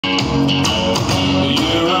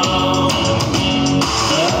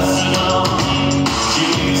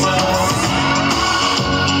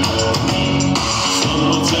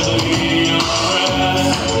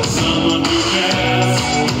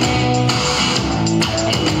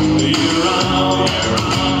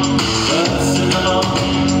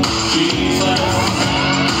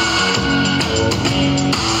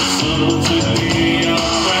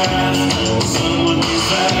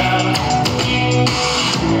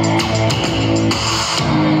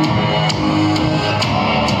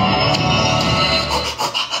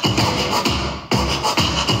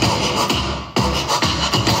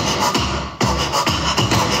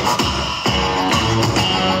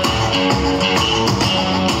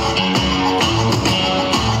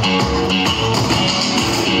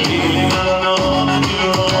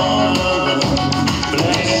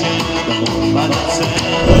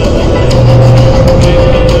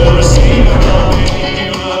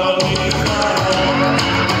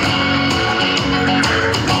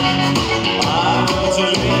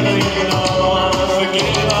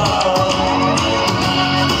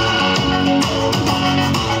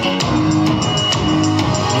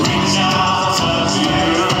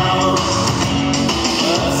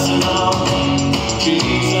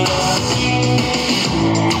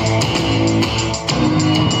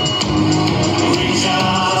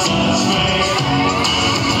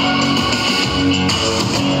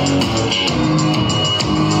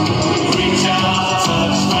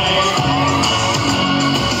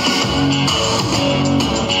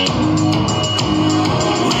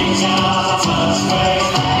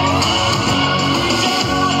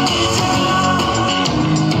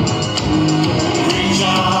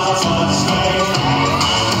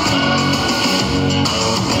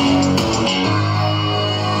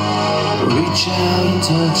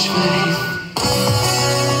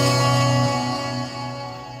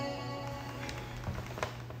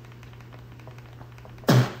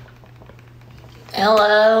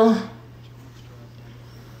Hello.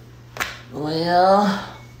 Well,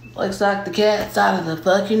 looks like the cat's out of the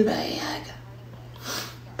fucking bag.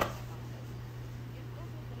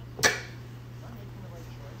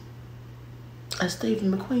 A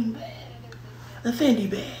Stephen McQueen bag. A Fendi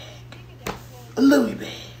bag. A Louis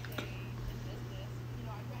bag.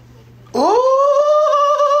 Ooh!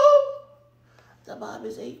 The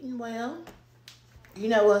Bobby's eating well. You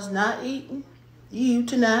know what's not eating? You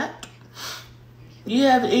tonight. You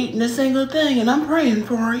haven't eaten a single thing, and I'm praying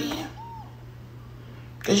for you.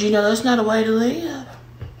 Because you know that's not a way to live.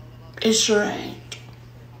 It sure ain't.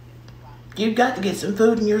 You've got to get some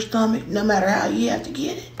food in your stomach, no matter how you have to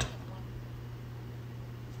get it.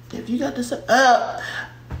 If you got this,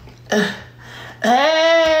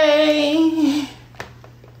 hey,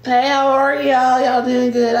 how are y'all? Y'all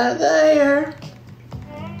doing good out there?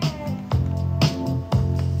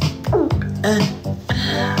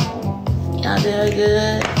 Y'all doing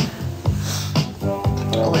good?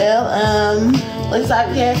 Well, looks like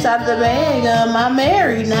the cat's out of the bag. I'm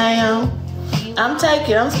married now. I'm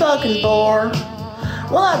spoken for.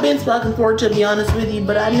 Well, I've been spoken for, to be honest with you,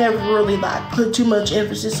 but I never really put too much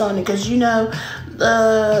emphasis on it because, you know,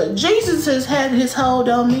 Jesus has had his hold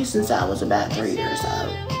on me since I was about 3 years old.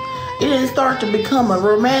 It didn't start to become a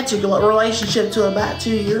romantic relationship till about 2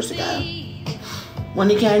 years ago. When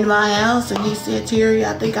he came to my house and he said, Terry,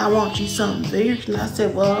 I think I want you something fierce. And I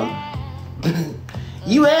said, well,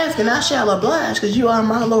 you ask and I shall oblige because you are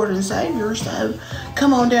my Lord and Savior. So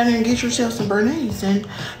come on down here and get yourself some Bernice. And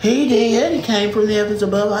he did. He came from the heavens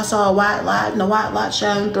above. I saw a white light and the white light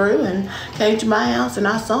shone through and came to my house and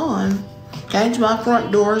I saw him. Came to my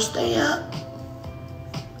front doorstep.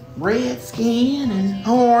 Red skin and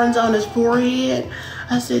horns on his forehead.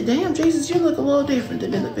 I said, damn, Jesus, you look a little different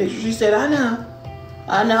than in the pictures. He said, I know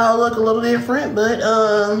I look a little different, but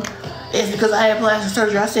it's because I had plastic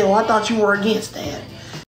surgery. I said, well, I thought you were against that.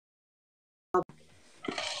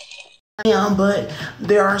 But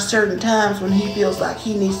there are certain times when he feels like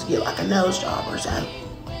he needs to get like a nose job or something.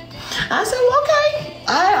 I said, well, okay,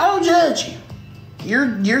 I don't judge you.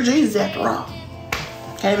 You're Jesus after all.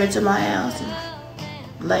 Came into my house and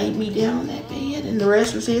laid me down on that bed, and the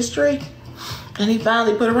rest was history. And he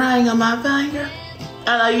finally put a ring on my finger.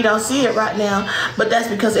 I know you don't see it right now, but that's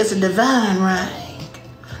because it's a divine ring.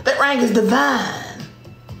 That ring is divine.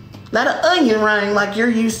 Not an onion ring like you're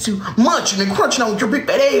used to munching and crunching on with your big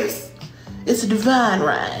fat ass. It's a divine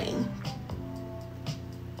ring.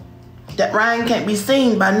 That ring can't be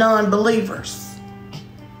seen by non-believers.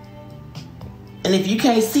 And if you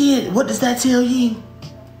can't see it, what does that tell you?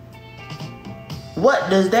 What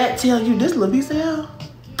does that tell you? This little piece of hell?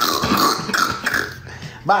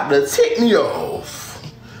 About to take me off.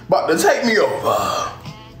 About to take me over.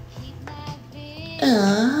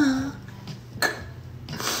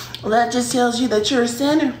 Well, that just tells you that you're a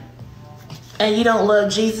sinner. And you don't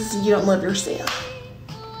love Jesus and you don't love yourself.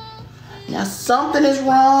 Now something is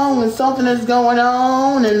wrong and something is going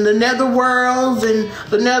on in the nether worlds and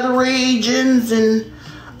the nether regions and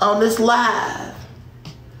on this live.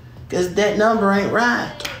 Because that number ain't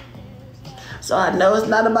right. So I know it's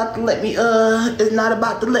not about to let me go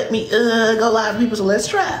live, people, so let's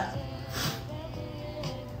try.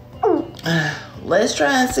 Let's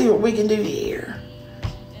try and see what we can do here.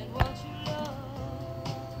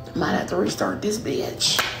 Might have to restart this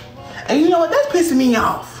bitch. And you know what? That's pissing me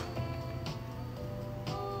off.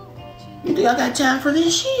 You think I got time for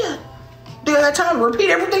this shit? Do I got time to repeat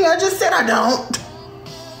everything I just said? I don't.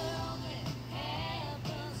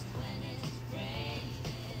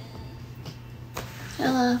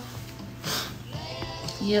 Hello.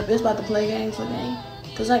 Yep, it's about to play games with me.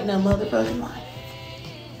 Cause ain't no motherfucking life.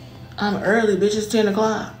 I'm early, bitch. It's 10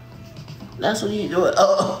 o'clock. That's what you do.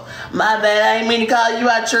 Oh, my bad. I ain't mean to call you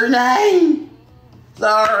out your name.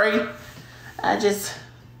 Sorry. I just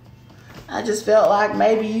felt like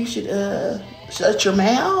maybe you should shut your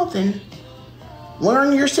mouth and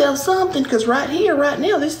learn yourself something. Cause right here, right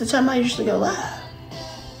now, this is the time I usually go live.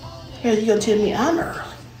 Here you gonna tell me I'm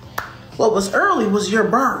early. What was early was your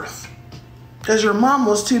birth. Because your mom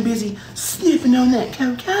was too busy sniffing on that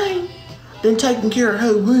cocaine than taking care of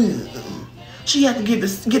her womb. She had to get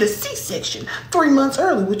a C-section 3 months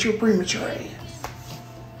early with your premature ass.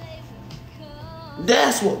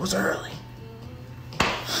 That's what was early.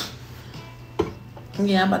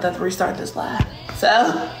 Yeah, I'm about to have to restart this live.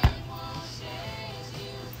 So,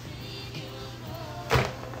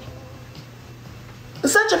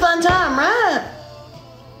 it's such a fun time, right?